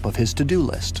top of his to-do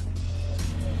list.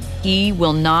 He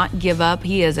will not give up.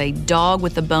 He is a dog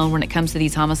with a bone when it comes to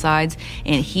these homicides,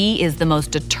 and he is the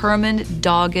most determined,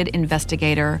 dogged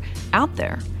investigator out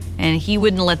there. And he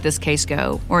wouldn't let this case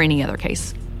go, or any other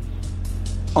case.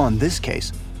 On this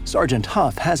case, Sergeant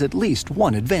Huff has at least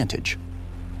one advantage.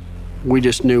 We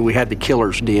just knew we had the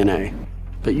killer's DNA,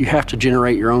 but you have to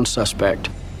generate your own suspect.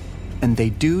 And they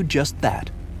do just that.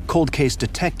 Cold case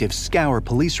detectives scour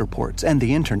police reports and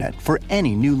the internet for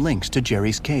any new links to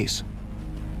Jerry's case.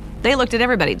 They looked at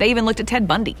everybody. They even looked at Ted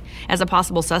Bundy as a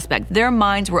possible suspect. Their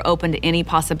minds were open to any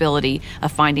possibility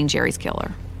of finding Jerry's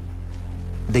killer.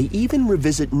 They even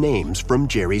revisit names from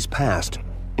Jerry's past,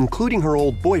 including her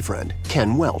old boyfriend,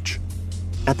 Ken Welch.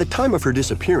 At the time of her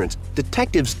disappearance,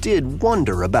 detectives did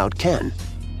wonder about Ken.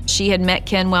 She had met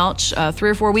Ken Welch 3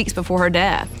 or 4 weeks before her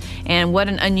death. And what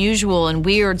an unusual and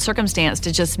weird circumstance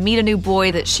to just meet a new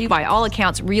boy that she, by all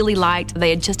accounts, really liked.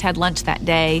 They had just had lunch that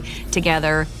day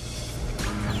together.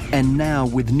 And now,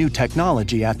 with new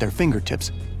technology at their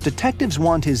fingertips, detectives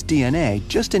want his DNA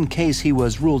just in case he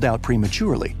was ruled out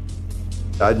prematurely.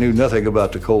 I knew nothing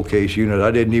about the cold case unit.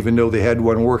 I didn't even know they had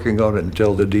one working on it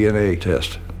until the DNA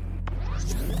test.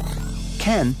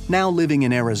 Ken, now living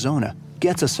in Arizona,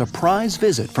 gets a surprise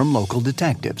visit from local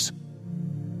detectives.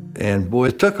 And boy,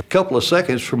 it took a couple of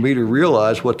seconds for me to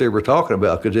realize what they were talking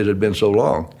about because it had been so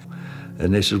long.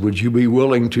 And they said, would you be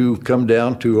willing to come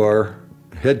down to our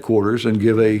headquarters and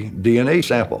give a DNA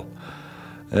sample?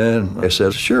 And I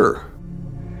said, sure.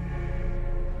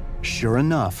 Sure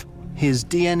enough, his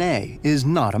DNA is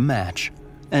not a match.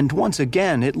 And once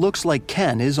again, it looks like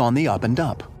Ken is on the up and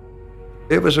up.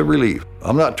 It was a relief.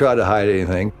 I'm not trying to hide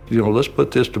anything. Let's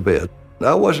put this to bed.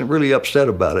 I wasn't really upset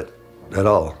about it at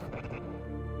all.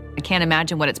 I can't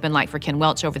imagine what it's been like for Ken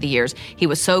Welch over the years. He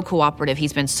was so cooperative.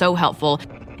 He's been so helpful.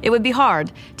 It would be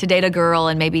hard to date a girl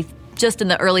and maybe just in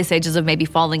the early stages of maybe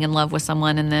falling in love with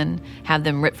someone and then have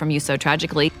them ripped from you so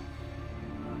tragically.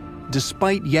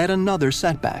 Despite yet another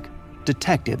setback,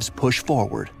 detectives push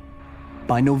forward.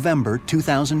 By November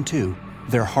 2002,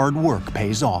 their hard work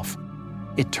pays off.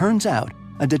 It turns out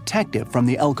a detective from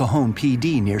the El Cajon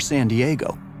PD near San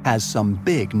Diego has some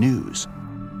big news.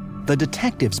 The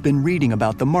detective's been reading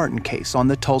about the Martin case on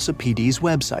the Tulsa PD's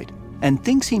website and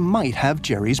thinks he might have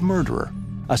Jerry's murderer,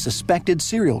 a suspected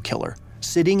serial killer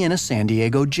sitting in a San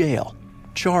Diego jail,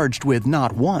 charged with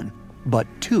not 1, but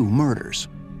 2 murders.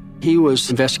 He was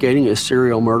investigating a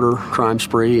serial murder crime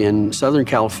spree in Southern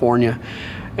California,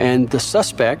 and the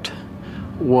suspect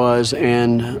was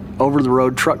an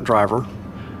over-the-road truck driver.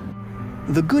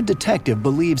 The good detective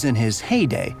believes in his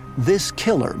heyday, this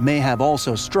killer may have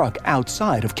also struck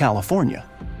outside of California.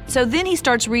 So then he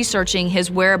starts researching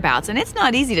his whereabouts, and it's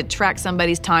not easy to track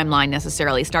somebody's timeline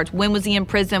necessarily. He starts, when was he in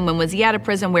prison, when was he out of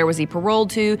prison, where was he paroled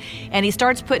to, and he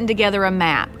starts putting together a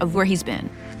map of where he's been.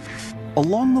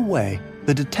 Along the way,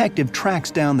 the detective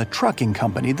tracks down the trucking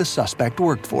company the suspect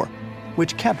worked for,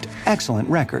 which kept excellent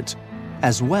records,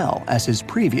 as well as his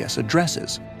previous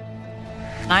addresses.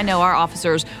 I know our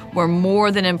officers were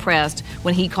more than impressed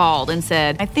when he called and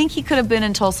said, I think he could have been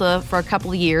in Tulsa for a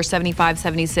couple of years, 75,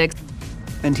 76.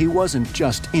 And he wasn't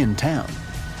just in town.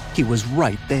 He was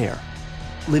right there,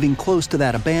 living close to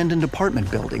that abandoned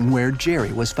apartment building where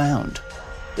Jerry was found.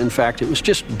 In fact, it was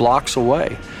just blocks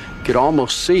away. You could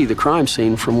almost see the crime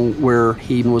scene from where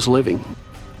he was living.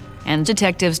 And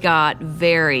detectives got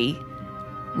very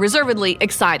reservedly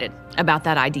excited about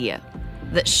that idea.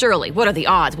 That surely, what are the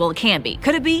odds? Well, it can't be.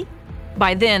 Could it be?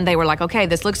 By then, they were like, okay,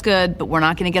 this looks good, but we're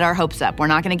not going to get our hopes up. We're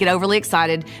not going to get overly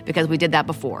excited because we did that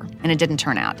before, and it didn't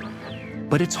turn out.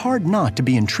 But it's hard not to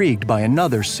be intrigued by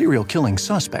another serial killing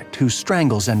suspect who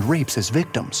strangles and rapes his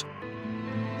victims.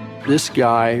 This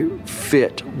guy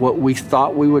fit what we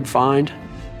thought we would find.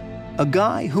 A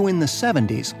guy who in the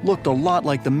 70s looked a lot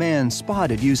like the man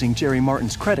spotted using Jerry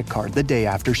Martin's credit card the day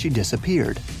after she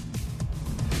disappeared.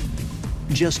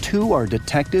 Just who are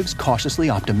detectives cautiously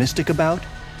optimistic about?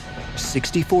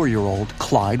 64-year-old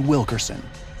Clyde Wilkerson.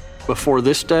 Before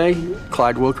this day,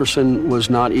 Clyde Wilkerson was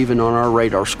not even on our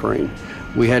radar screen.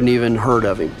 We hadn't even heard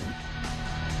of him.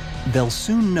 They'll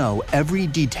soon know every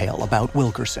detail about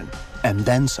Wilkerson, and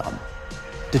then some.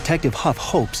 Detective Huff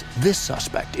hopes this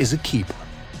suspect is a keeper.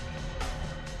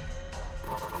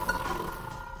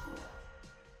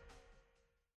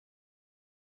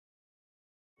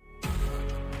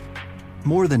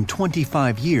 More than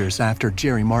 25 years after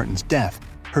Jerry Martin's death,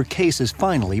 her case is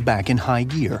finally back in high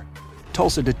gear.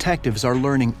 Tulsa detectives are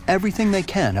learning everything they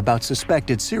can about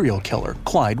suspected serial killer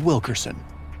Clyde Wilkerson.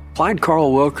 Clyde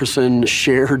Carl Wilkerson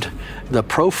shared the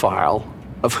profile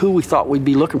of who we thought we'd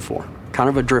be looking for. Kind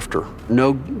of a drifter.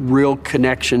 No real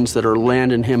connections that are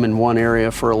landing him in one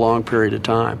area for a long period of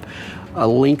time. A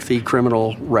lengthy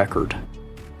criminal record.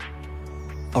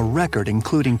 A record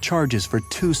including charges for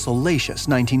 2 salacious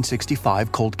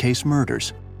 1965 cold case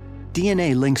murders.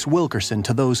 DNA links Wilkerson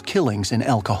to those killings in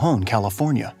El Cajon,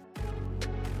 California.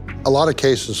 A lot of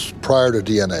cases prior to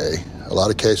DNA, a lot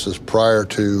of cases prior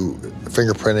to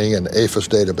fingerprinting and APHIS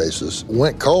databases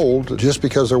went cold just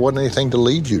because there wasn't anything to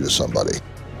lead you to somebody.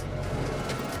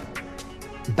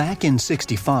 Back in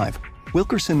 '65,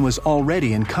 Wilkerson was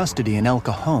already in custody in El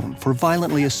Cajon for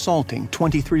violently assaulting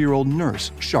 23-year-old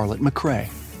nurse Charlotte McCrae.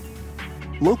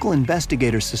 Local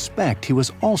investigators suspect he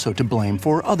was also to blame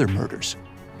for other murders.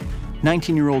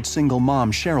 19-year-old single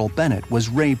mom Cheryl Bennett was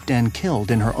raped and killed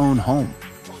in her own home.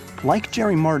 Like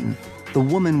Jerry Martin, the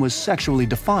woman was sexually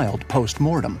defiled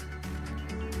post-mortem.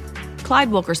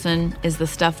 Clyde Wilkerson is the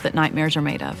stuff that nightmares are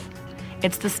made of.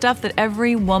 It's the stuff that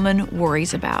every woman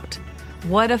worries about.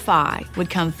 What if I would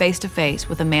come face to face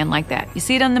with a man like that? You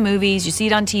see it on the movies, you see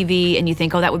it on TV, and you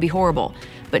think, oh, that would be horrible.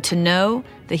 But to know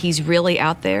that he's really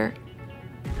out there,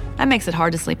 that makes it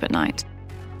hard to sleep at night.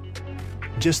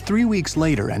 Just 3 weeks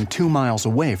later and 2 miles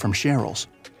away from Cheryl's,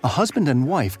 a husband and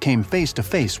wife came face to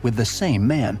face with the same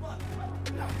man.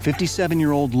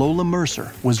 57-year-old Lola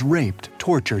Mercer was raped,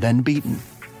 tortured, and beaten.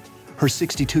 Her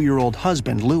 62-year-old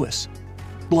husband, Lewis,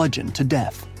 bludgeoned to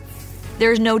death.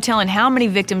 There's no telling how many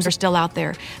victims are still out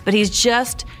there, but he's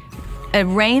just a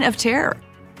reign of terror.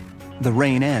 The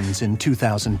reign ends in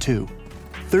 2002,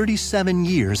 37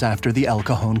 years after the El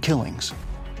Cajon killings.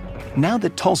 Now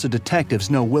that Tulsa detectives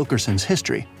know Wilkerson's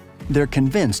history, they're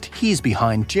convinced he's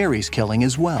behind Jerry's killing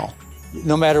as well.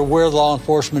 No matter where law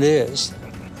enforcement is,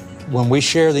 when we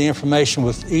share the information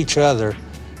with each other,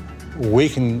 we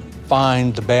can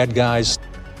find the bad guys.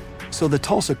 So the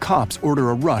Tulsa cops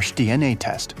order a rush DNA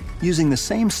test, using the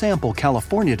same sample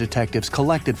California detectives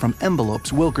collected from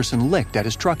envelopes Wilkerson licked at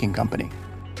his trucking company.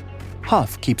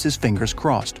 Huff keeps his fingers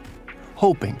crossed,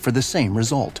 hoping for the same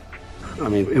result. I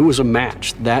mean, it was a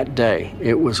match that day.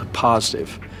 It was a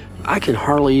positive. I can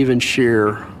hardly even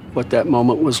share what that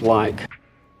moment was like.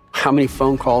 How many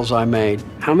phone calls I made,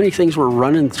 how many things were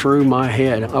running through my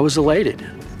head. I was elated.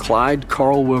 Clyde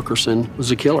Carl Wilkerson was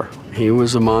a killer. He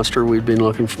was a monster we'd been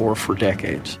looking for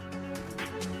decades.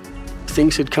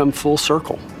 Things had come full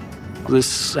circle.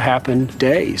 This happened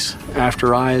days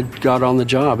after I had got on the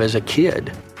job as a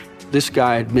kid. This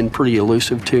guy had been pretty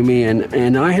elusive to me,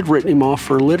 and I had written him off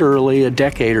for literally a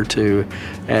decade or two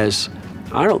as,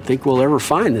 I don't think we'll ever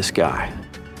find this guy.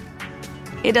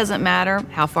 It doesn't matter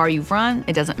how far you've run.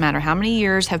 It doesn't matter how many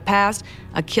years have passed.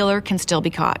 A killer can still be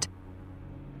caught.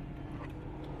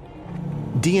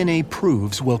 DNA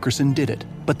proves Wilkerson did it,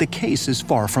 but the case is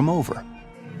far from over.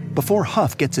 Before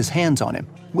Huff gets his hands on him,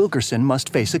 Wilkerson must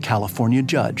face a California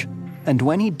judge. And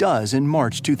when he does in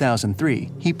March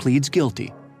 2003, he pleads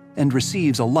guilty and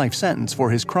receives a life sentence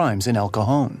for his crimes in El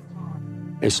Cajon.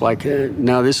 It's like,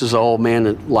 now this is an old man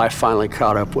that life finally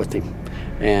caught up with him.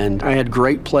 And I had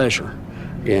great pleasure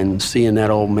in seeing that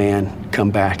old man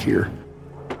come back here.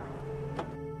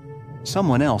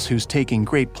 Someone else who's taking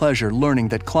great pleasure learning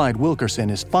that Clyde Wilkerson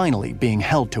is finally being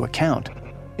held to account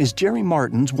is Jerry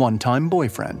Martin's one-time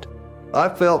boyfriend. I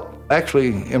felt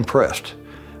actually impressed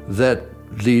that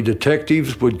the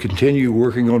detectives would continue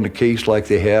working on the case like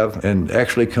they have and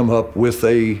actually come up with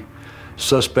a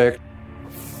suspect.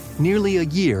 Nearly a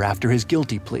year after his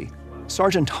guilty plea,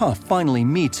 Sergeant Huff finally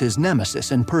meets his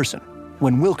nemesis in person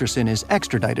when Wilkerson is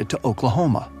extradited to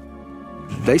Oklahoma.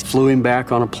 They flew him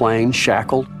back on a plane,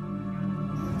 shackled.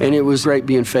 And it was great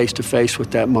being face-to-face with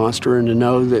that monster and to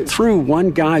know that through one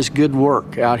guy's good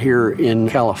work out here in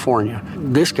California,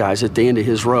 this guy's at the end of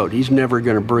his road. He's never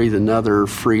going to breathe another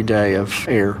free day of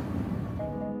air.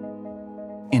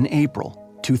 In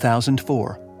April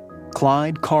 2004,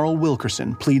 Clyde Carl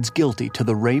Wilkerson pleads guilty to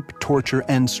the rape, torture,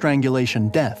 and strangulation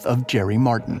death of Jerry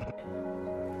Martin.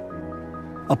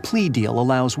 A plea deal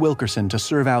allows Wilkerson to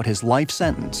serve out his life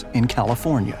sentence in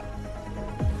California.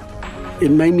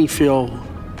 It made me feel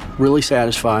really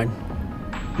satisfied.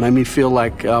 Made me feel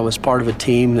like I was part of a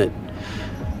team that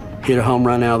hit a home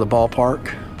run out of the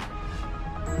ballpark.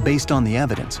 Based on the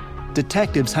evidence,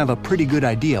 detectives have a pretty good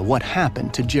idea what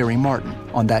happened to Jerry Martin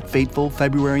on that fateful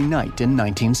February night in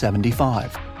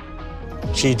 1975.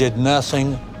 She did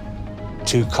nothing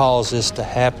to cause this to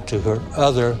happen to her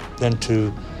other than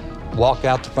to walk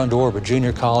out the front door of a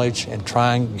junior college and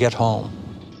try and get home.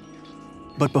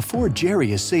 But before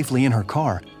Jerry is safely in her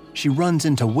car, she runs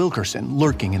into Wilkerson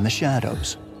lurking in the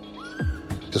shadows.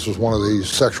 This was one of these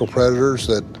sexual predators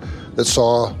that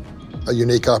saw a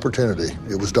unique opportunity.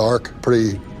 It was dark,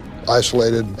 pretty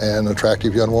isolated, and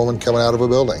attractive young woman coming out of a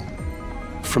building.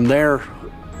 From there,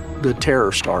 the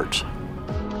terror starts.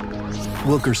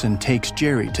 Wilkerson takes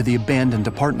Jerry to the abandoned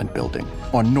apartment building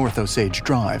on North Osage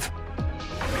Drive.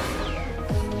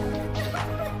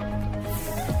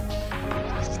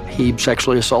 He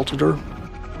sexually assaulted her,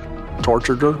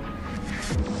 tortured her,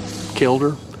 killed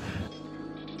her,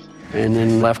 and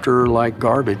then left her like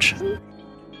garbage.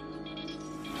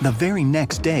 The very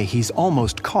next day, he's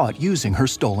almost caught using her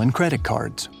stolen credit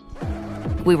cards.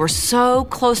 We were so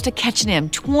close to catching him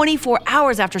 24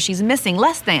 hours after she's missing,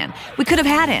 less than. We could have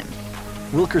had him.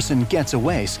 Wilkerson gets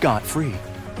away scot-free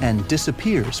and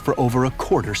disappears for over a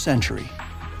quarter century.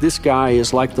 This guy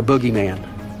is like the boogeyman,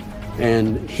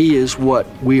 and he is what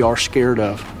we are scared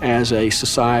of as a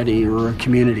society or a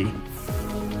community.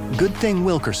 Good thing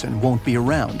Wilkerson won't be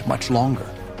around much longer.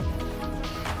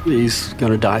 He's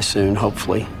going to die soon,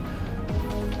 hopefully.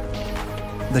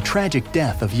 The tragic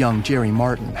death of young Jerry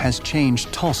Martin has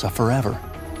changed Tulsa forever.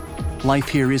 Life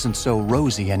here isn't so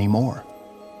rosy anymore.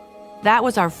 That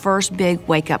was our first big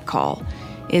wake-up call,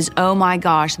 is, oh my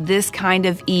gosh, this kind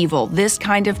of evil, this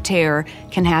kind of terror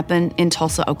can happen in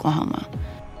Tulsa, Oklahoma.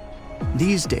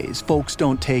 These days, folks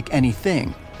don't take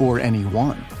anything or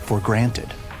anyone for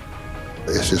granted.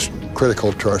 It's just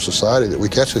critical to our society that we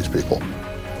catch these people.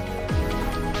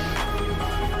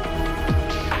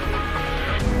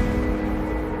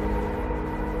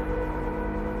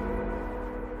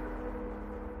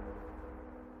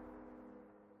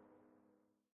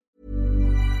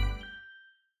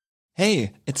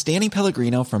 Hey, it's Danny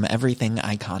Pellegrino from Everything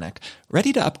Iconic.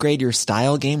 Ready to upgrade your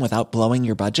style game without blowing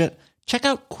your budget? Check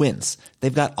out Quince.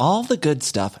 They've got all the good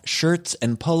stuff, shirts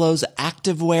and polos,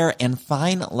 activewear, and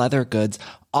fine leather goods,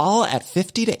 all at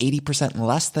 50 to 80%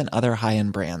 less than other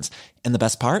high-end brands. And the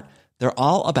best part? They're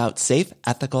all about safe,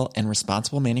 ethical, and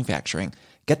responsible manufacturing.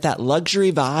 Get that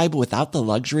luxury vibe without the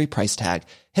luxury price tag.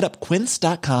 Hit up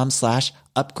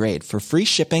quince.com/upgrade for free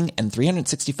shipping and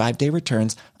 365-day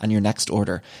returns on your next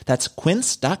order. That's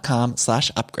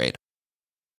quince.com/upgrade.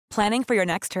 Planning for your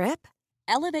next trip?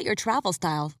 Elevate your travel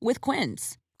style with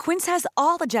Quince. Quince has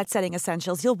all the jet-setting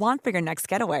essentials you'll want for your next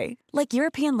getaway, like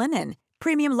European linen,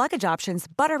 premium luggage options,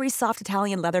 buttery soft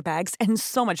Italian leather bags, and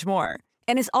so much more.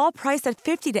 And is all priced at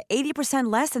 50 to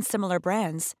 80% less than similar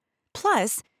brands.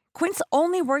 Plus, Quince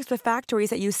only works with factories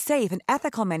that use safe and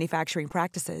ethical manufacturing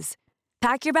practices.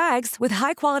 Pack your bags with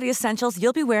high-quality essentials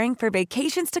you'll be wearing for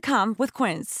vacations to come with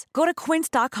Quince. Go to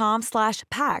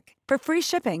quince.com/pack for free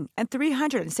shipping and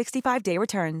 365-day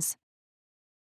returns.